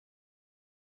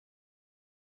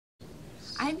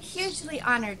I'm hugely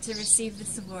honored to receive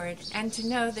this award and to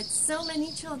know that so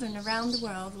many children around the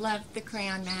world loved The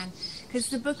Crayon Man, because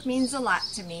the book means a lot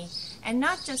to me, and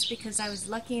not just because I was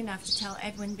lucky enough to tell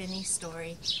Edwin Binney's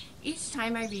story. Each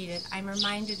time I read it, I'm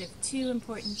reminded of two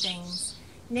important things.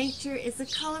 Nature is a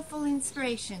colorful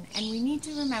inspiration, and we need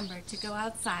to remember to go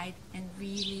outside and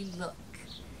really look.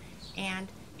 And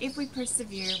if we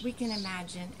persevere, we can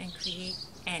imagine and create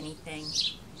anything.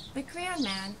 The Crayon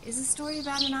Man is a story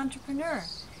about an entrepreneur.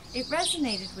 It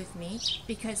resonated with me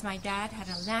because my dad had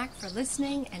a knack for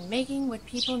listening and making what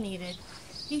people needed.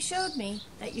 He showed me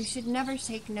that you should never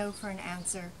take no for an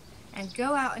answer, and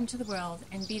go out into the world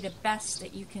and be the best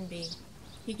that you can be.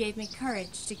 He gave me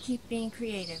courage to keep being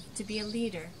creative, to be a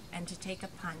leader, and to take a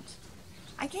punt.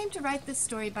 I came to write this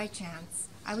story by chance.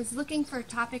 I was looking for a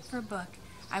topic for a book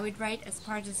I would write as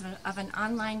part of an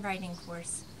online writing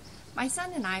course. My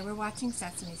son and I were watching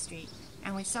Sesame Street,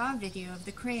 and we saw a video of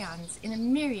the crayons in a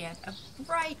myriad of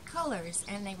bright colors,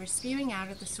 and they were spewing out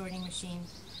of the sorting machine.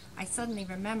 I suddenly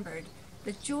remembered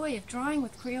the joy of drawing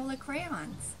with Crayola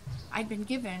crayons. I'd been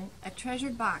given a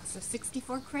treasured box of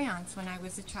 64 crayons when I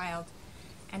was a child,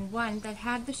 and one that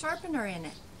had the sharpener in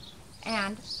it.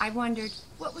 And I wondered,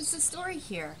 what was the story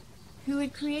here? Who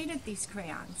had created these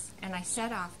crayons? And I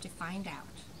set off to find out.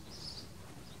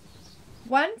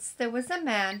 Once there was a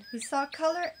man who saw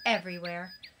color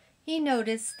everywhere. He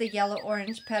noticed the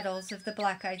yellow-orange petals of the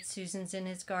black-eyed Susans in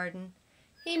his garden.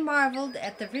 He marveled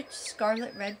at the rich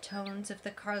scarlet-red tones of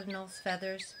the cardinal's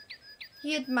feathers.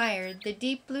 He admired the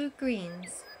deep blue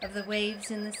greens of the waves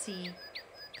in the sea.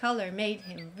 Color made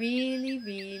him really,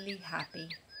 really happy.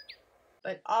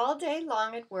 But all day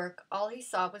long at work, all he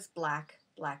saw was black.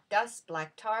 Black dust,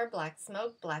 black tar, black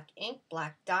smoke, black ink,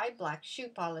 black dye, black shoe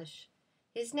polish.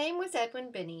 His name was Edwin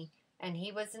Binney, and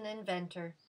he was an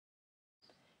inventor.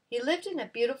 He lived in a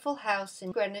beautiful house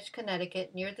in Greenwich,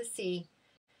 Connecticut, near the sea.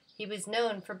 He was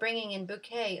known for bringing in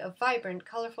bouquets of vibrant,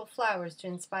 colorful flowers to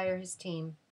inspire his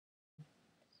team.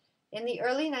 In the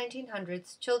early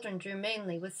 1900s, children drew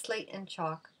mainly with slate and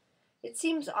chalk. It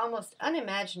seems almost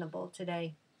unimaginable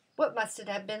today. What must it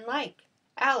have been like?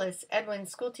 Alice, Edwin's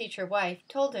schoolteacher wife,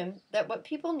 told him that what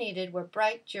people needed were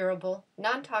bright, durable,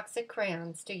 non-toxic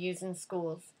crayons to use in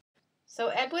schools. So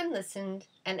Edwin listened,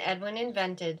 and Edwin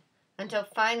invented, until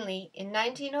finally, in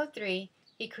 1903,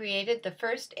 he created the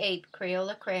first 8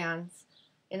 Crayola crayons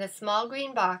in a small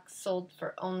green box sold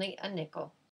for only a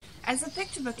nickel. As a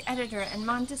picture book editor and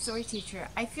Montessori teacher,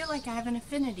 I feel like I have an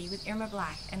affinity with Irma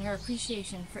Black and her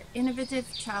appreciation for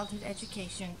innovative childhood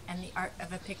education and the art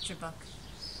of a picture book.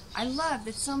 I love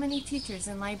that so many teachers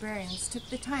and librarians took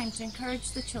the time to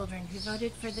encourage the children who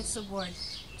voted for this award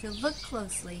to look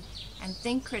closely and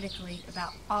think critically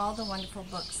about all the wonderful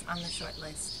books on the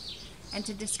shortlist, and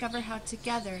to discover how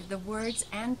together the words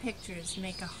and pictures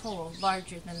make a whole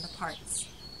larger than the parts.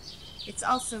 It's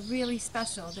also really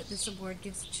special that this award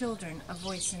gives children a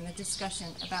voice in the discussion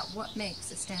about what makes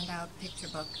a standout picture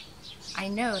book. I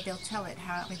know they'll tell it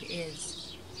how it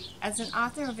is. As an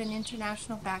author of an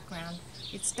international background,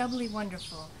 it's doubly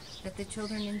wonderful that the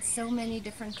children in so many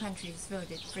different countries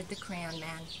voted for The Crayon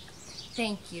Man.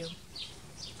 Thank you.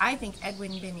 I think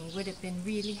Edwin Binney would have been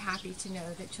really happy to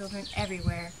know that children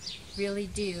everywhere really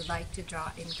do like to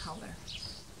draw in color.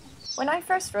 When I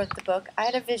first wrote the book, I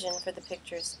had a vision for the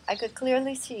pictures. I could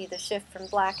clearly see the shift from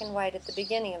black and white at the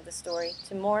beginning of the story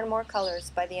to more and more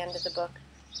colors by the end of the book.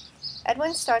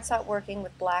 Edwin starts out working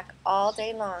with black all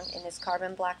day long in his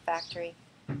carbon black factory,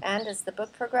 and as the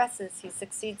book progresses, he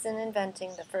succeeds in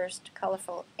inventing the first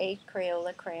colorful 8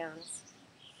 Crayola crayons.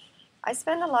 I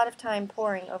spend a lot of time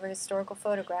poring over historical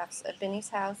photographs of Binney's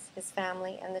house, his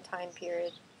family, and the time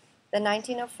period, the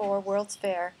 1904 World's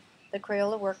Fair, the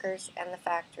Crayola workers, and the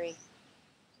factory.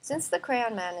 Since The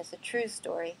Crayon Man is a true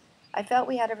story, I felt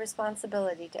we had a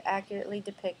responsibility to accurately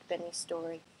depict Binney's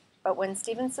story. But when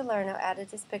Stephen Salerno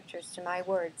added his pictures to my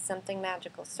words, something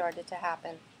magical started to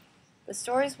happen. The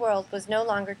story's world was no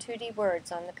longer 2D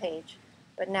words on the page,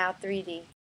 but now 3D.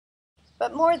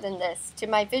 But more than this, to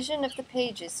my vision of the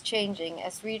pages changing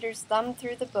as readers thumbed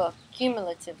through the book,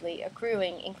 cumulatively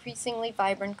accruing increasingly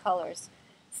vibrant colors,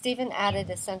 Stephen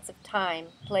added a sense of time,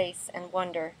 place, and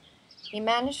wonder. He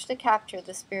managed to capture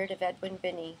the spirit of Edwin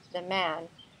Binney, the man,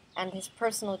 and his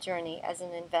personal journey as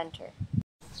an inventor.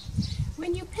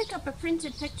 When you pick up a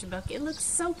printed picture book, it looks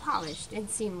so polished and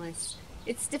seamless.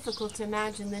 It's difficult to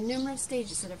imagine the numerous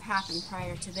stages that have happened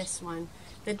prior to this one,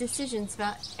 the decisions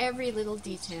about every little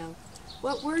detail.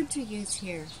 What word to use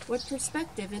here? What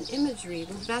perspective and imagery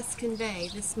will best convey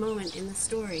this moment in the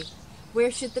story?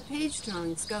 Where should the page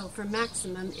drawings go for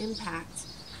maximum impact?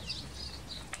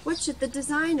 What should the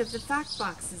design of the fact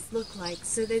boxes look like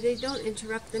so that they don't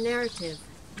interrupt the narrative?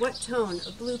 What tone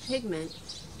of blue pigment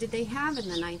did they have in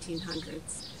the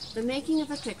 1900s? The making of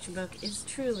a picture book is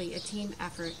truly a team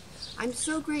effort. I'm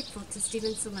so grateful to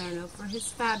Stephen Salerno for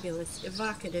his fabulous,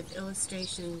 evocative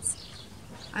illustrations.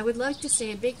 I would like to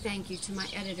say a big thank you to my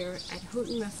editor at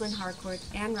Houghton Mifflin Harcourt,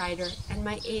 Ann Ryder, and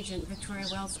my agent, Victoria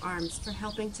Wells Arms, for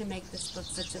helping to make this book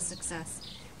such a success.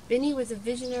 Binny was a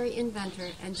visionary inventor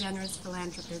and generous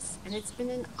philanthropist, and it's been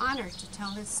an honor to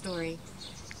tell his story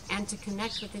and to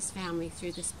connect with his family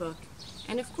through this book.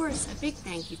 And of course, a big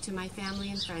thank you to my family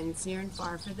and friends near and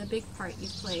far for the big part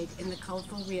you've played in the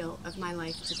colorful reel of my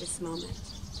life to this moment.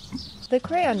 The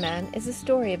Crayon Man is a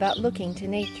story about looking to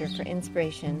nature for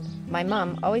inspiration. My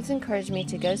mom always encouraged me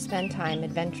to go spend time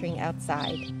adventuring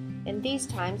outside. In these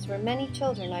times where many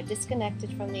children are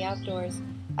disconnected from the outdoors,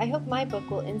 I hope my book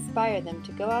will inspire them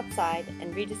to go outside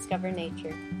and rediscover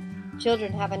nature.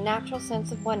 Children have a natural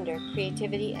sense of wonder,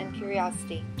 creativity, and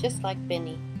curiosity, just like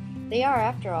Binny. They are,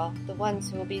 after all, the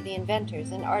ones who will be the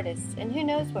inventors and artists, and who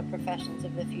knows what professions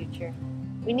of the future.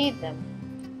 We need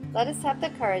them. Let us have the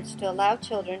courage to allow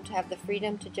children to have the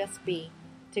freedom to just be,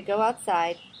 to go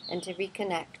outside, and to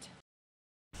reconnect.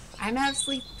 I'm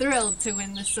absolutely thrilled to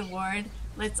win this award.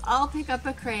 Let's all pick up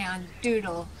a crayon,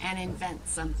 doodle, and invent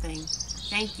something.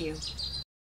 Thank you.